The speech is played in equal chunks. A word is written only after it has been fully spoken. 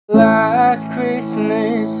Last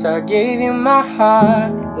Christmas I gave you my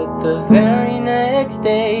heart, but the very next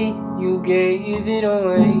day you gave it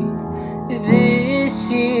away.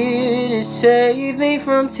 This year, to save me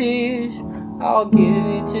from tears, I'll give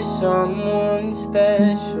it to someone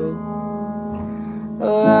special.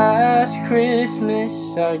 Last Christmas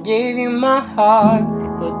I gave you my heart,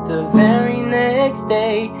 but the very next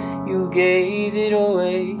day you gave it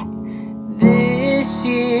away. This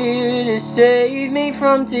year, to save me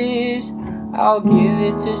from tears, I'll give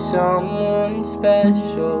it to someone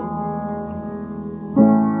special.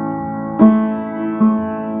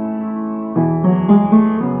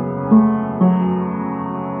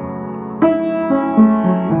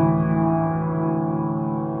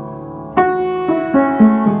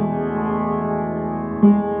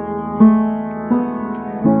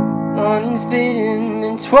 Once bitten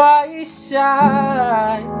and twice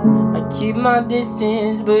shy, I keep my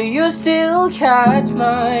distance, but you still catch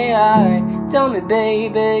my eye. Tell me,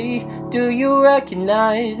 baby, do you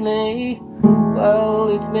recognize me? Well,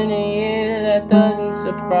 it's been a year, that doesn't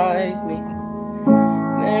surprise me.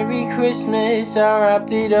 Merry Christmas, I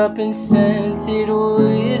wrapped it up and sent it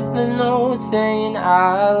with a note saying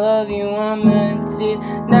I love you, I meant it.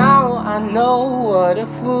 Now I know what a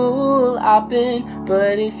fool I've been,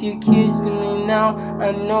 but if you kissed me now,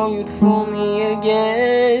 I know you'd fool me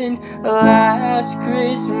again. Last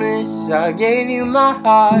Christmas I gave you my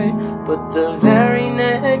heart, but the very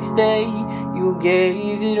next day you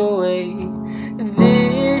gave it away.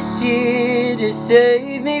 This year, to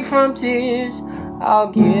save me from tears,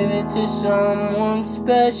 I'll give it to someone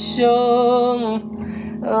special.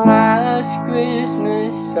 Last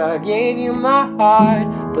Christmas I gave you my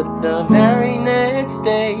heart, but the very next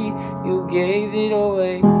day you gave it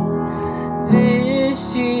away.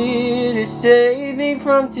 This year, to save me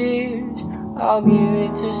from tears, I'll give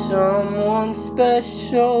it to someone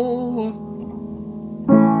special.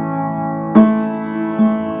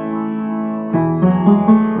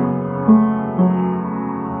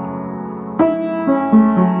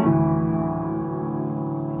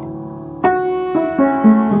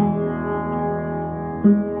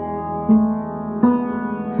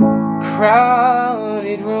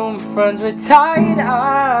 Crowded room, friends with tired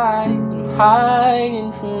eyes. I'm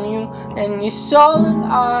hiding from you and your soul of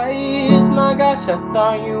eyes. My gosh, I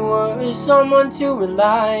thought you were someone to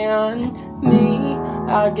rely on. Me,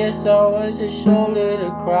 I guess I was a shoulder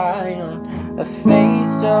to cry on. A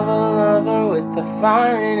face of a lover with a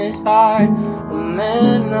fire in his heart. A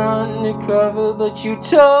man undercover, but you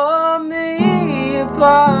tore me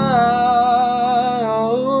apart.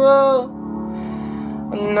 Oh.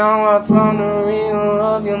 Now I found a real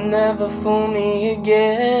love, you'll never fool me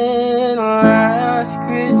again. Last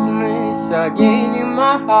Christmas I gave you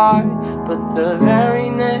my heart, but the very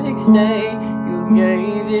next day you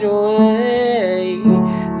gave it away.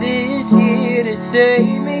 This year, to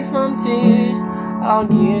save me from tears, I'll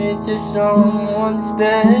give it to someone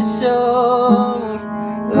special.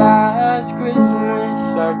 Last Christmas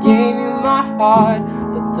I gave you my heart,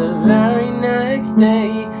 but the very next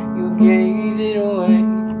day you gave it away.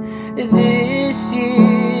 This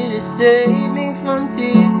year, to save me from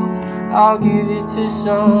tears, I'll give it to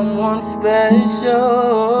someone special.